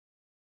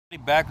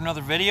Back with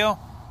another video.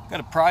 Got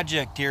a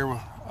project here.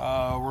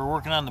 We're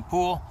working on the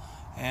pool,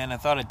 and I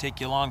thought I'd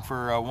take you along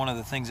for one of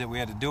the things that we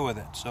had to do with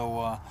it.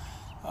 So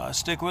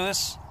stick with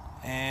us,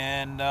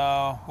 and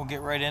we'll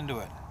get right into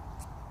it.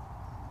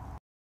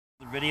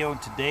 The video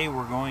today,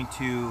 we're going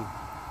to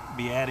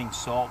be adding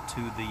salt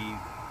to the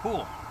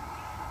pool.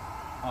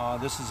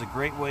 This is a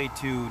great way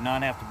to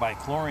not have to buy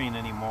chlorine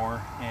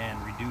anymore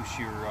and reduce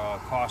your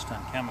cost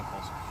on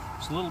chemicals.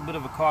 It's a little bit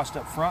of a cost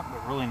up front,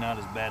 but really not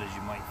as bad as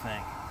you might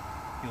think.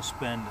 You'll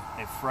spend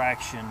a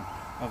fraction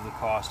of the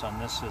cost on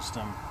this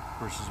system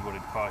versus what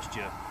it cost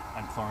you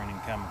on chlorine and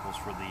chemicals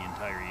for the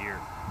entire year.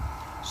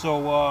 So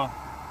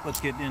let's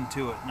get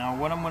into it. Now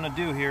what I'm going to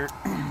do here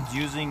is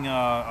using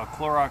a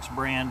Clorox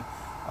brand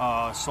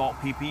salt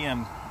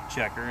ppm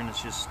checker, and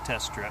it's just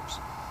test strips,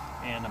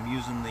 and I'm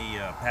using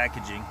the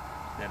packaging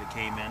that it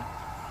came in.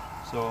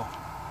 So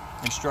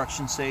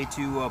instructions say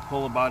to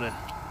pull about an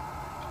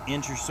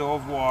inch or so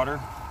of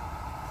water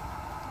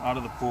out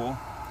of the pool,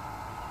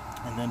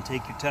 and then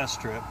take your test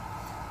strip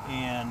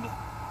and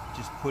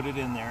just put it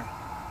in there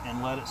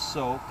and let it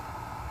soak.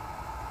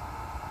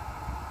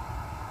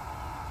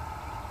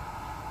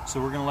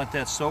 So we're going to let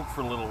that soak for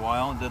a little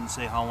while. It doesn't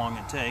say how long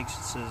it takes.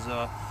 It says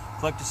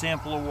collect a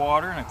sample of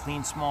water in a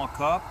clean small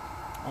cup.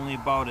 Only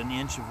about an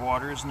inch of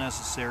water is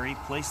necessary.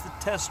 Place the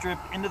test strip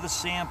into the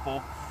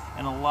sample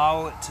and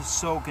allow it to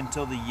soak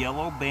until the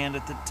yellow band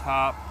at the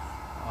top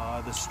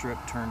the strip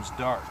turns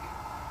dark.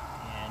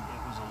 And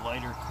it was a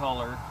lighter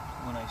color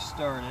when I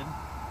started,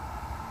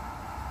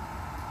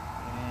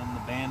 and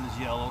the band is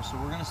yellow, so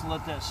we're going to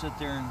let that sit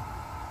there and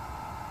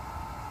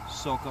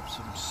soak up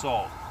some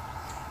salt.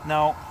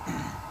 Now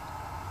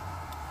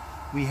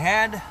we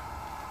had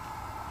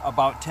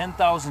about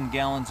 10,000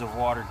 gallons of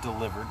water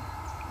delivered,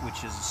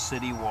 which is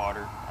city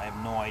water. I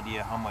have no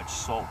idea how much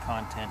salt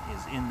content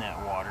is in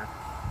that water.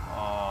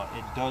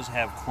 It does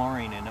have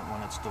chlorine in it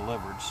when it's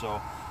delivered, so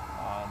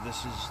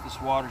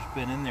this water's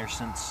been in there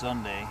since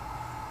Sunday.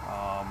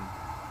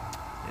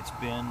 It's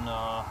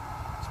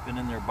been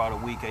in there about a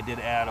week. I did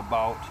add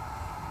about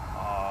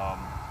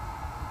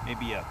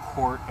maybe a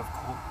quart of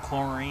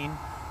chlorine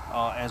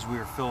as we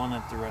were filling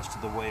it the rest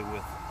of the way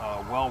with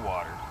well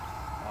water,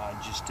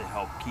 just to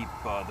help keep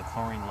the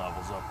chlorine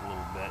levels up a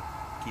little bit,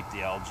 keep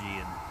the algae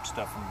and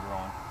stuff from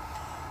growing.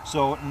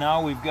 So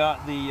now we've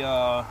got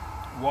the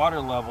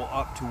water level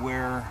up to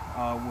where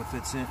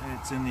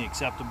it's in the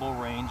acceptable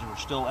range. We're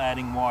still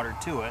adding water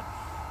to it,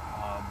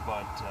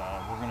 but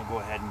we're going to go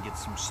ahead and get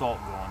some salt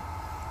going.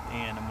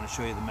 And I'm going to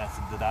show you the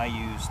method that I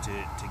use to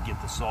get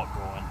the salt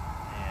going.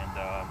 And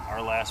our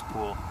last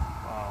pool,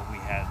 we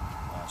had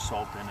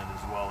salt in it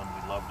as well, and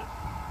we loved it.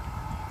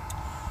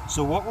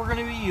 So what we're going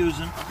to be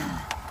using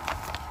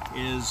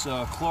is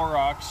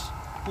Clorox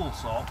pool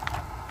salt.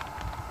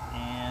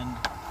 And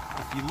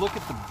if you look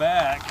at the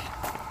back,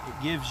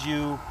 it gives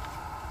you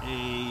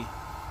a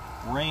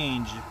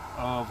range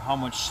of how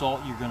much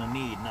salt you're going to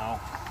need. Now,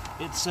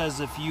 it says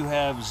if you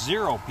have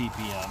 0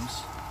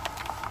 ppms,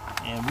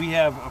 and we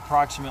have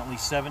approximately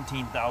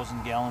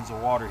 17,000 gallons of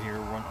water here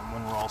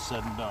when we're all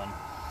said and done.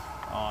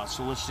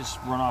 So let's just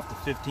run off the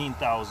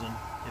 15,000.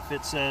 If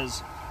it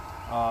says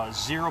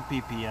 0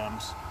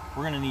 ppms,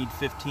 we're going to need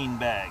 15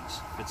 bags.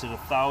 If it's at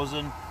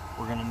 1,000,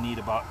 we're going to need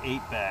about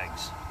 8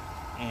 bags.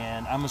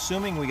 And I'm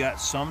assuming we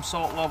got some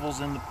salt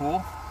levels in the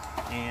pool,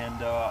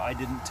 and I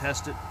didn't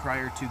test it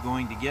prior to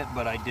going to get,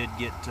 but I did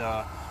get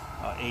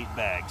 8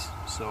 bags.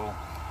 So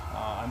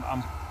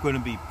I'm going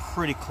to be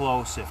pretty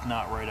close, if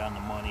not right on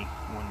the money,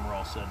 when we're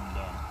all said and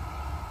done.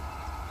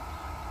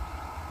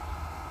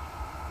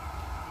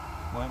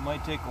 Well, it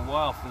might take a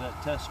while for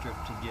that test strip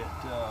to get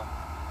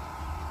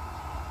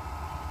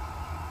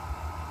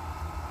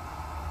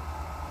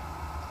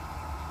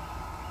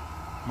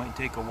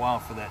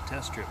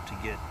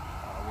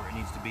where it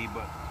needs to be,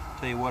 but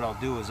tell you what I'll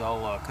do is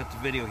I'll cut the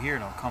video here,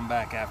 and I'll come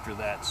back after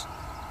that's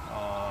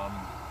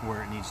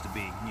where it needs to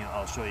be. You know,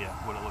 I'll show you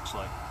what it looks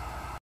like.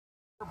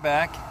 We're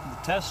back. The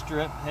test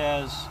strip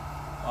has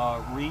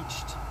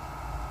reached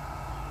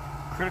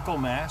critical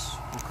mass,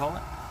 we'll call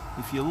it.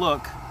 If you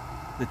look,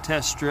 the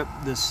test strip,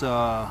 this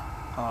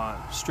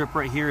strip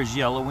right here is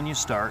yellow when you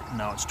start.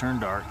 Now it's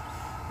turned dark.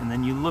 And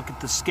then you look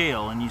at the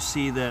scale, and you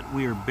see that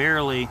we are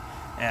barely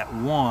at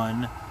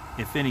 1.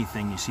 If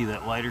anything, you see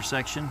that lighter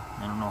section?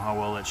 I don't know how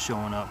well that's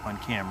showing up on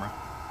camera,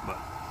 but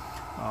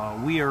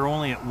we are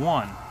only at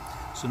 1.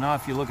 So now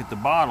if you look at the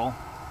bottle,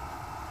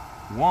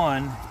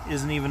 1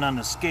 isn't even on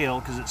the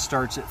scale because it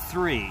starts at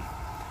 3.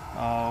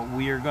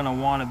 We are going to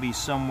want to be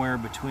somewhere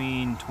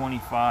between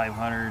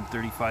 2,500,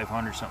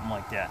 3,500, something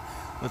like that.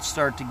 Let's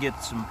start to get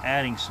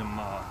adding some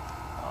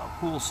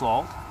pool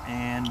salt,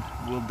 and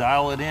we'll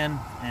dial it in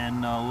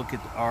and look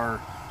at our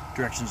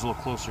directions a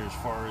little closer as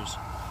far as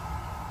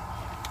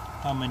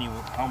how many.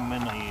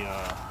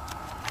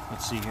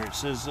 Let's see here. It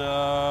says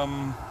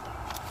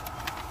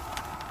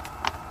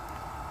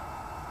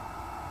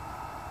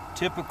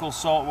typical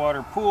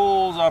saltwater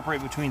pools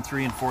operate between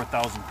 3,000 and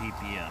 4,000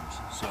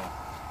 ppms. So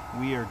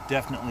we are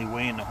definitely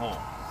way in the hole.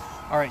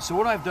 All right, so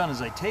what I've done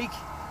is I took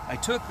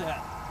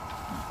that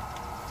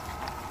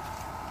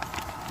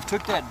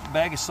took that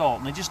bag of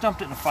salt and I just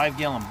dumped it in a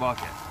 5-gallon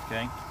bucket,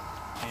 okay?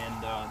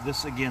 And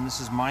this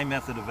is my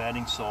method of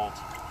adding salt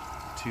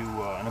to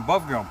an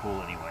above ground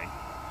pool anyway.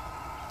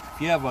 If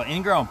you have an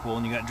in-ground pool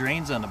and you got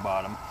drains on the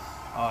bottom,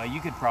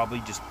 you could probably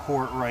just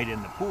pour it right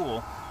in the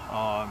pool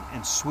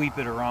and sweep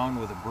it around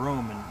with a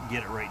broom and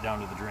get it right down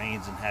to the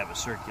drains and have it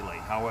circulate.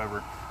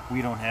 However,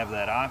 we don't have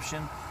that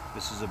option.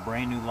 This is a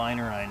brand new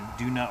liner, and I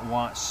do not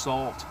want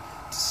salt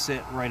to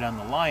sit right on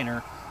the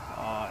liner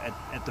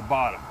at the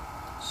bottom.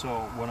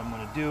 So what I'm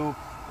going to do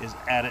is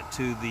add it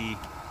to the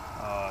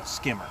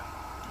skimmer.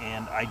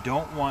 And I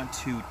don't want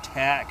to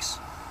tax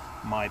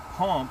my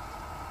pump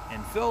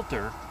and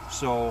filter,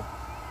 so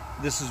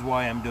this is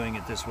why I'm doing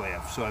it this way.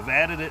 So I've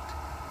added it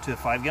to a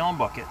 5-gallon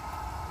bucket,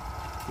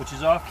 which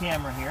is off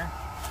camera here.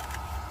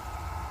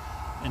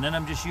 And then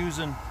I'm just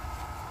using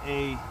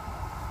a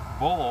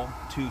bowl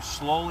to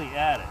slowly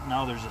add it.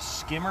 Now there's a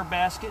skimmer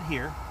basket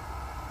here.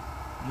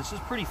 And this is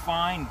pretty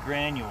fine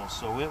granules,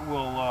 so it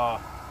will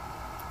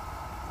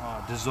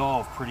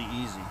dissolve pretty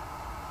easy.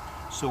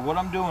 So what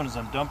I'm doing is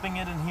I'm dumping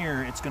it in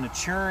here. It's going to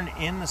churn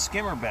in the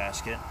skimmer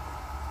basket,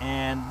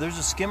 and there's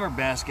a skimmer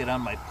basket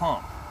on my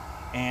pump,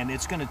 and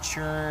it's going to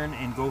churn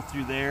and go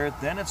through there.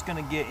 Then it's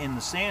going to get in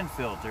the sand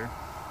filter,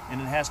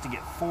 and it has to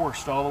get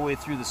forced all the way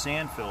through the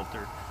sand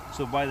filter.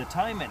 So by the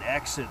time it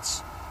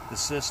exits the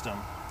system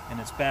and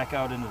it's back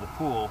out into the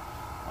pool,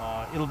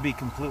 it'll be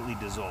completely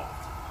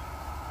dissolved.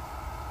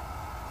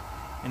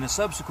 In a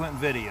subsequent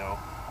video,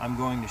 I'm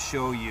going to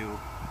show you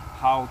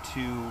how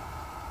to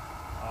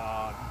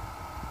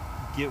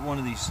get one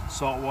of these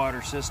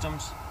saltwater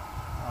systems,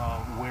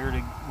 where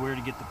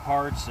to get the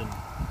parts and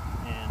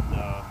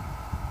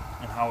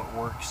how it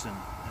works and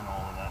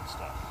all of that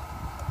stuff.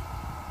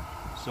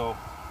 So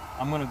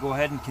I'm going to go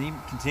ahead and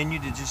continue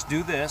to just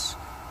do this,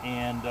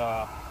 and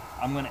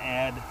I'm going to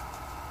add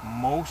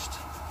most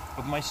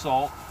of my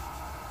salt,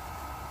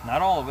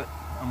 not all of it.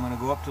 I'm going to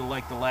go up to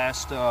like the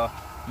last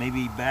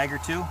maybe bag or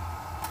two.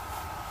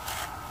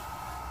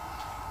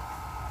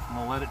 I'm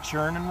going to let it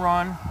churn and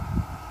run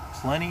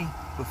plenty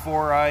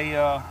before I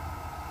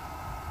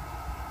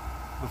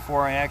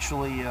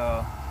actually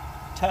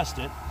test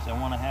it. So I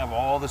want to have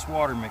all this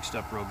water mixed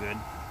up real good,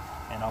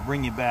 and I'll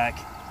bring you back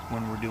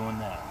when we're doing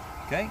that.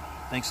 Okay?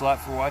 Thanks a lot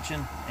for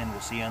watching, and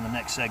we'll see you on the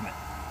next segment.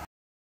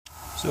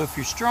 So if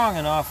you're strong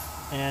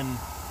enough, and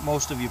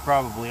most of you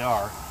probably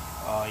are,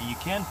 you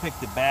can pick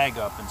the bag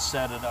up and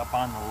set it up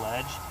on the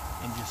ledge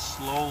and just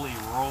slowly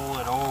roll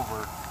it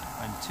over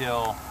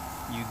until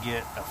you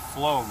get a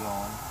flow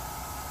going,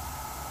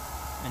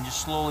 and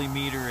just slowly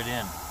meter it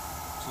in.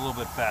 It's a little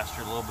bit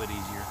faster, a little bit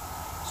easier.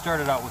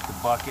 Started out with the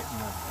bucket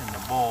and the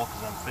bowl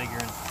because I'm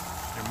figuring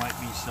there might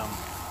be some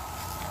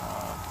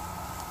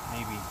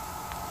maybe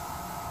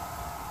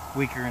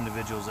weaker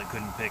individuals that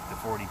couldn't pick the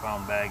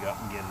 40-pound bag up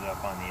and get it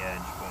up on the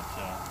edge, but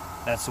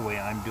that's the way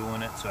I'm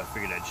doing it, so I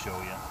figured I'd show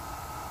you.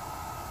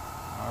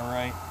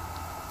 Alright,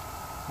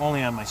 I'm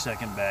only on my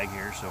second bag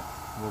here, so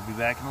we'll be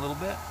back in a little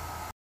bit.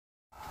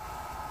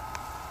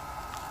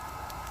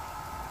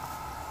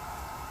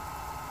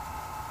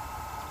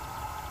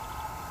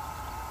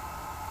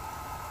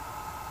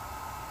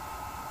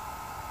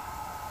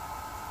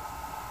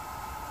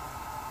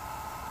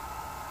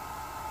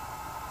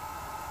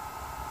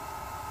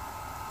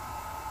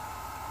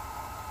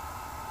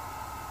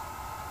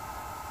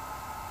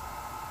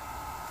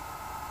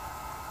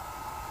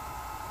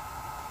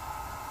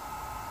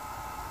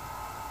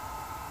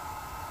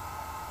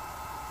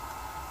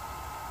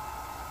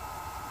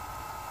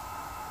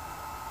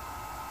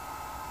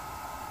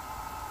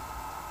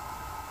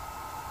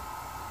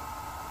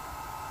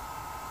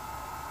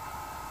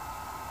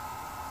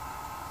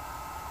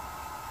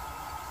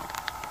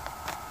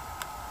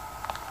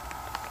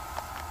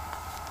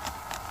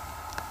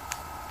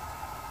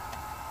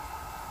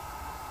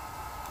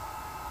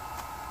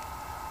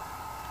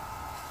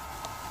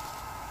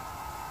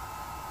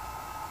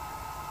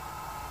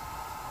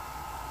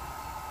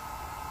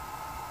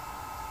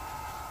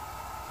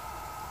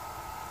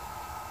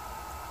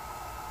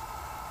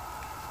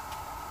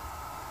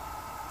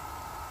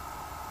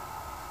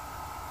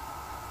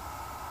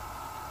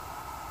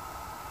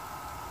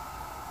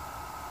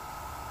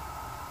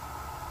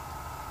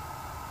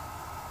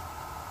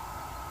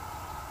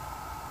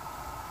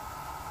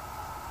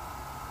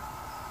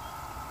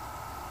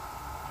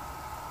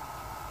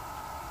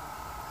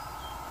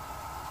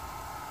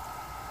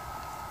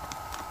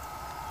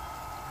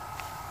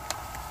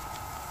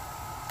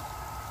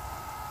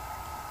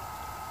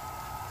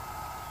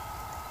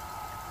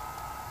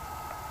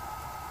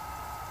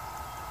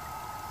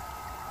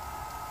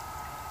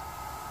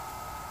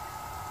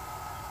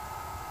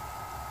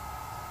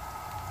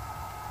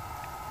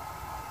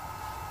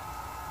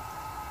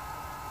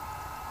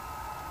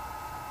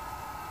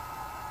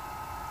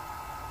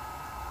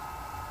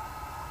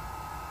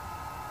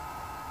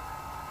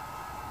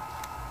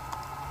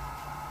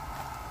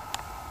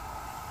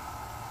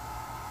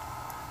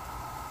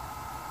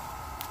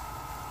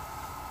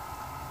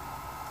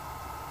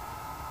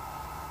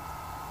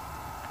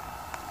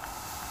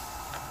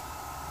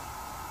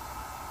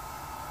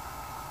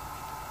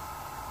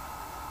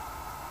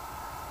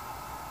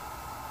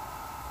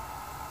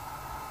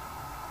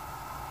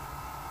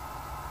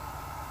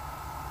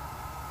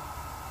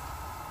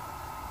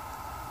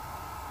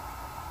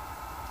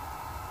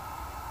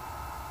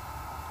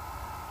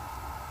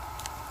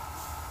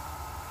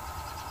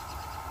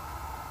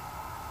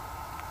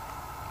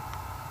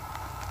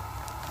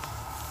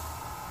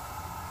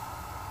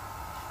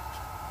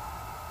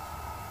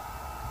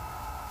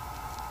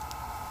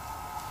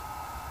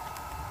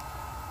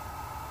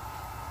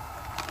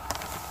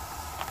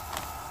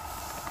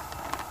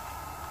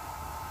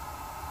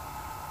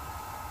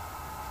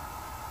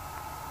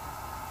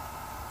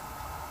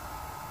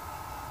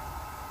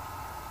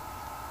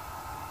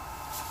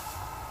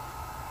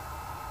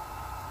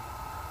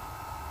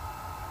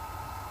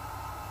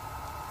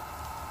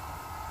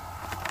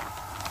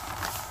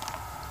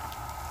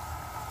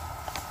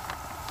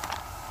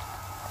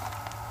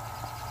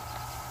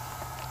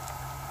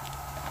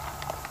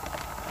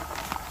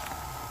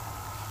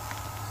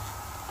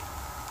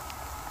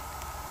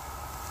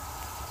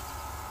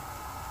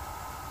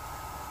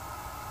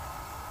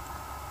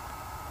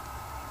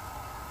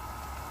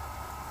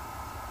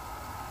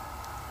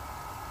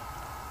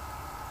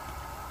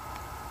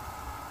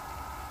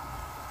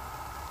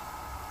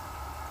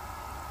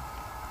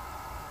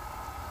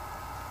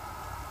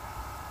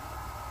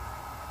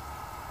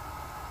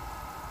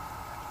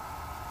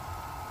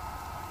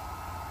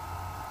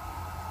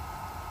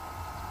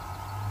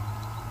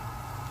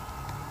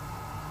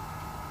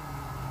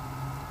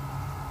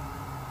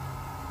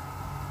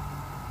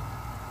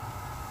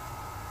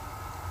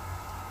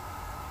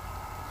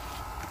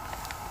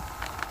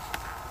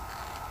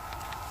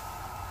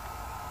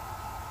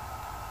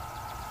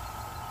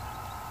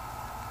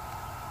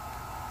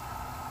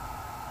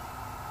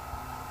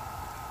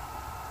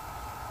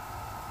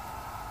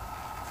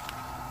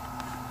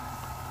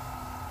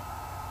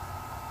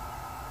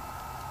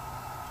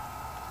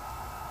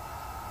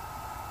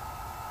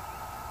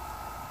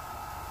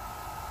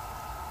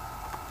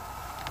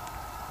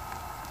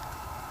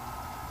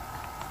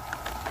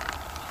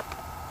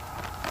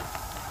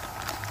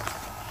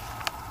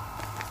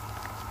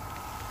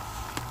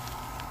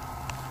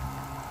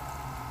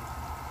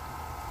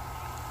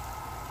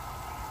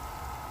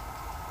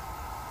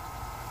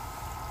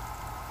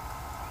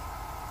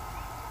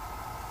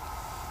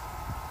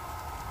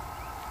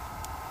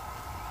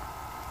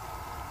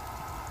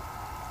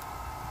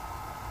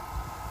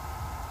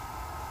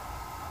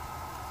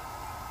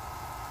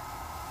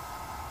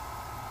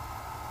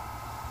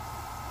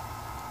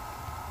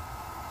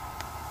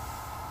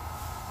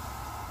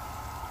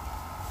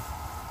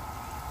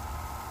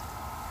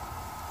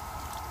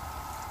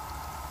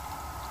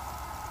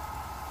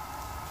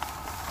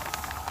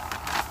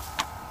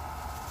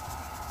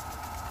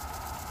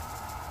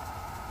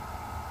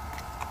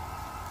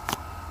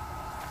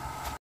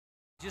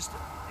 just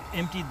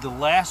emptied the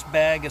last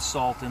bag of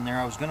salt in there.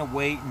 I was going to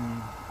wait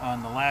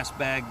on the last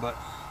bag, but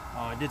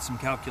I did some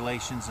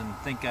calculations and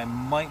think I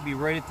might be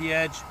right at the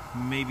edge,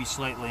 maybe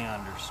slightly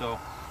under. So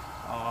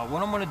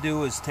what I'm going to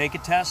do is take a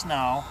test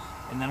now,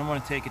 and then I'm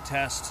going to take a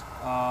test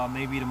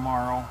maybe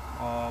tomorrow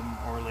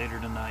or later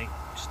tonight.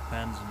 Just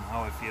depends on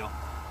how I feel,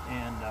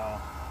 and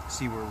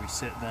see where we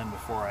sit then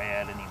before I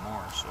add any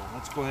more. So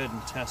let's go ahead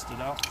and test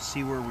it out,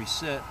 see where we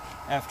sit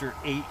after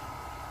 8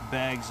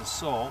 bags of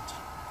salt.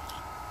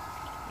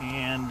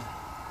 And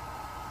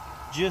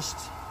just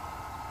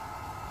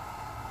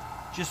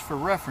for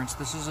reference,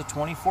 this is a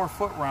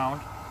 24-foot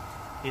round.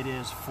 It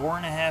is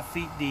 4.5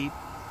 feet deep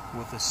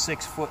with a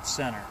 6-foot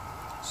center.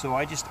 So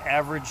I just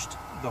averaged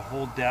the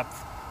whole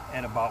depth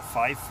at about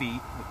 5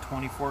 feet with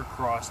 24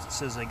 across. It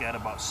says I got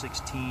about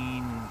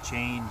 16 and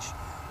change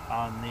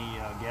on the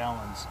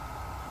gallons.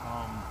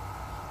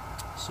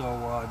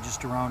 So just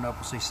to round up,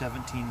 we'll say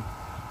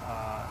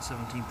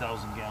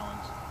 17,000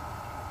 gallons.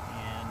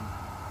 And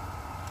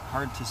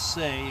hard to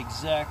say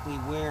exactly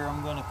where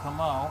I'm going to come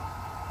out.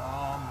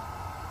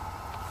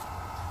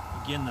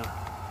 Again, the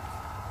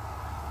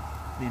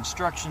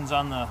instructions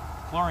on the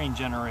chlorine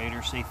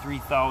generator say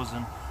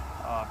 3,000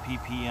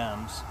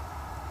 ppms,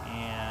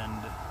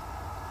 and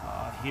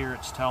here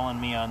it's telling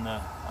me on the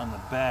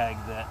bag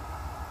that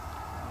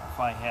if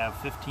I have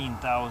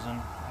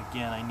 15,000,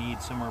 again I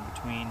need somewhere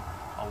between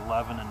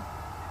 11 and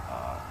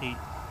 8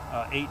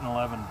 and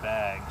 11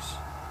 bags.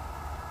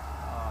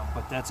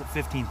 But that's at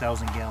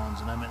 15,000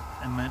 gallons, and I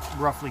meant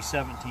roughly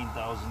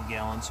 17,000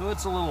 gallons. So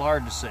it's a little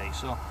hard to say.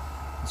 So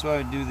that's why I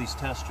would do these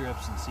test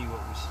strips and see what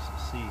we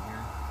see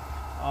here.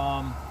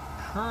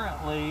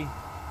 Currently,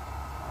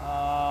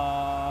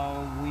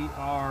 we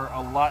are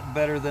a lot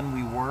better than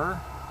we were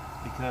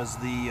because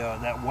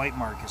that white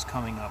mark is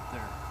coming up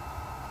there.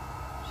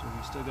 So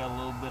we still got a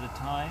little bit of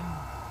time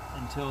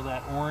until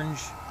that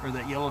orange or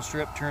that yellow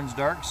strip turns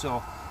dark.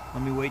 So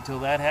let me wait till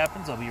that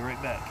happens. I'll be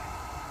right back.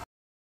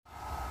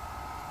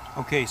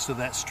 Okay, so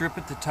that strip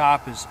at the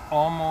top is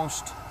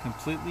almost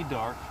completely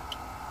dark.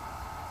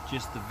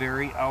 Just the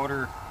very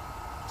outer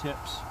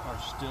tips are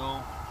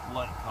still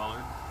light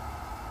colored.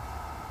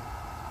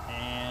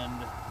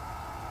 And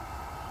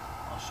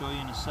I'll show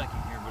you in a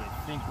second here, but I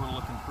think we're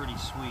looking pretty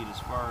sweet as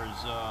far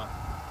as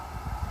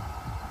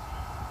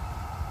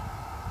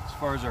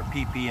our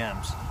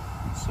ppms.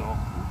 So,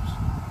 oops.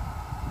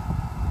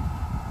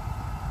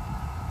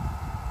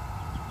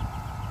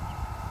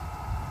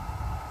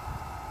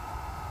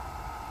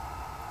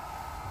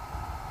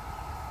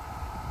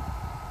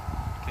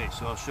 Okay,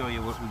 so I'll show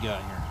you what we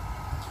got here.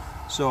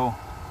 So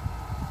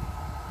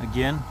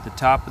again, the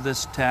top of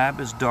this tab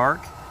is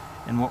dark,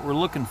 and what we're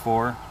looking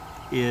for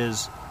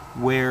is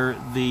where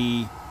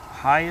the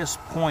highest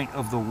point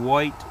of the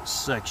white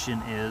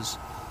section is,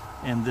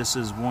 and this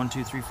is 1,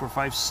 2, 3, 4,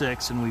 5,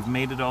 6, and we've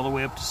made it all the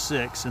way up to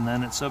 6, and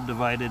then it's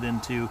subdivided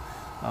into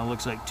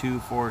looks like 2,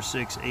 4,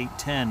 6, 8,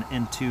 10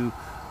 into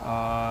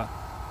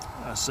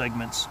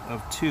segments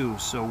of 2.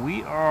 So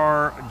we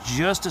are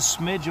just a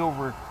smidge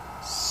over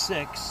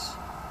 6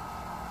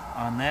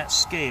 on that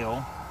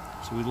scale.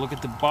 So we look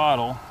at the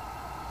bottle,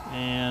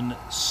 and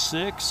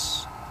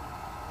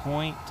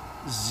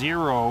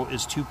 6.0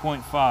 is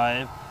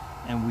 2.5,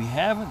 and we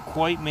haven't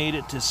quite made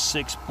it to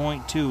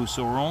 6.2,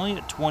 so we're only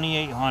at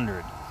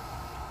 2,800.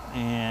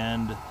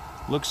 And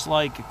looks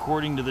like,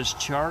 according to this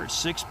chart,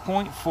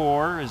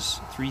 6.4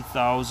 is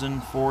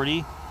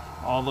 3,040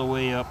 all the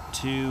way up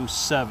to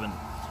 7.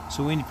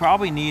 So we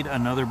probably need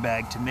another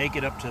bag to make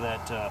it up to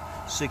that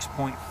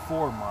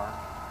 6.4 mark.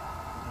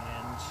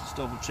 Just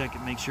double check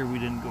it, make sure we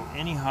didn't go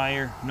any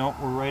higher. Nope,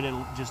 we're right at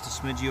just a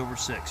smidgy over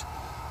 6.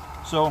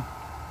 So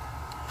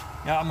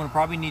yeah, I'm going to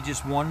probably need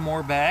just one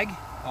more bag.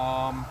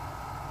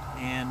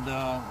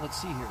 Let's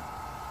see here.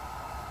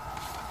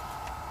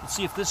 Let's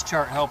see if this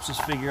chart helps us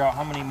figure out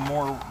how many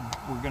more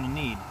we're going to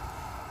need.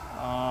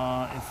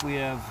 If we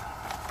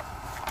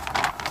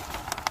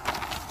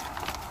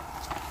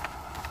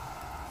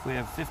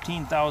have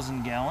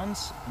 15,000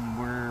 gallons, and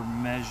we're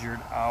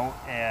measured out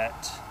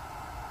at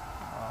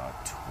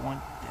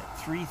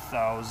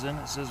 3,000,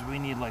 it says we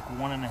need like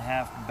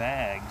 1.5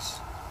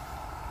 bags.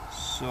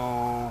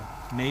 So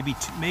maybe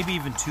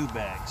even 2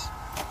 bags.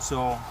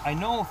 So I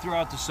know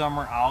throughout the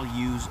summer I'll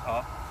use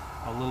up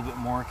a little bit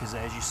more, because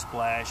as you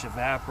splash,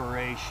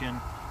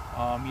 evaporation,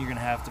 you're gonna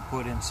have to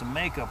put in some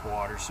makeup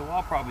water. So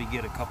I'll probably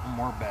get a couple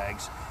more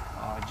bags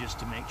just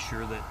to make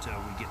sure that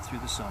we get through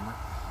the summer.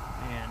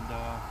 And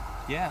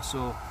yeah,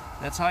 so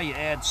that's how you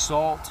add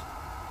salt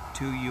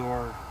to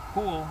your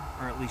pool,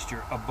 or at least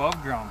your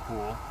above ground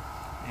pool.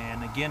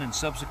 And again, in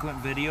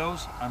subsequent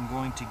videos, I'm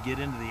going to get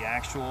into the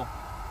actual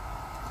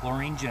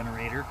chlorine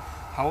generator,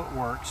 how it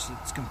works,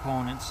 its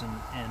components,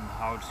 and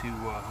how to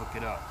hook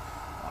it up.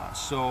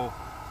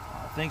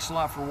 Thanks a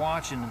lot for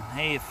watching. And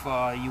hey, if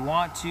you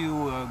want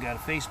to, got a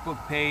Facebook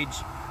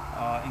page,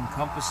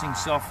 Encompassing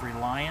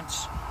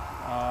Self-Reliance.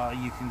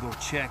 You can go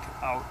check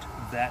out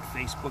that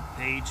Facebook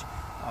page.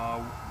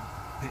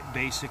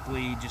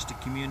 Basically just a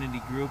community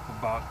group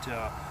about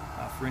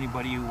for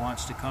anybody who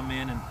wants to come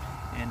in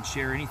and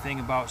share anything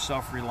about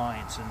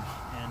self-reliance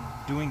and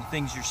doing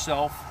things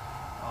yourself.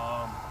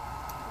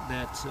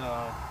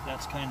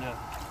 That's kind of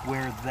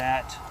where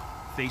that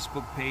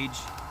Facebook page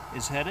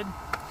is headed.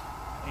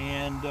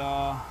 And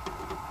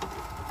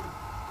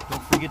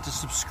don't forget to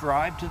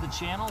subscribe to the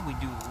channel. We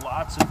do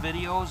lots of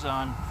videos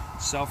on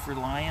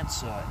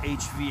self-reliance,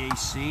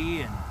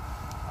 HVAC, and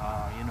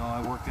you know,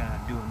 I work on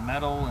doing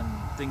metal and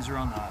things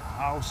around the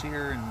house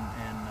here, and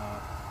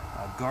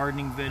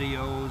gardening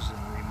videos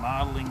and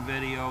remodeling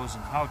videos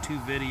and how-to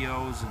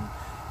videos,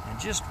 and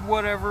just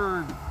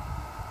whatever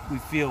we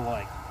feel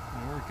like.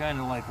 We're kind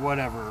of like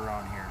whatever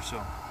around here.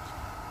 So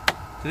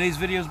today's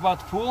video is about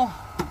the pool.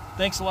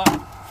 Thanks a lot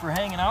for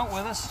hanging out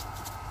with us,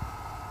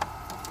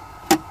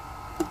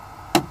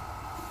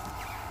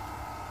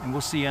 and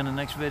we'll see you on the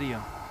next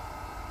video.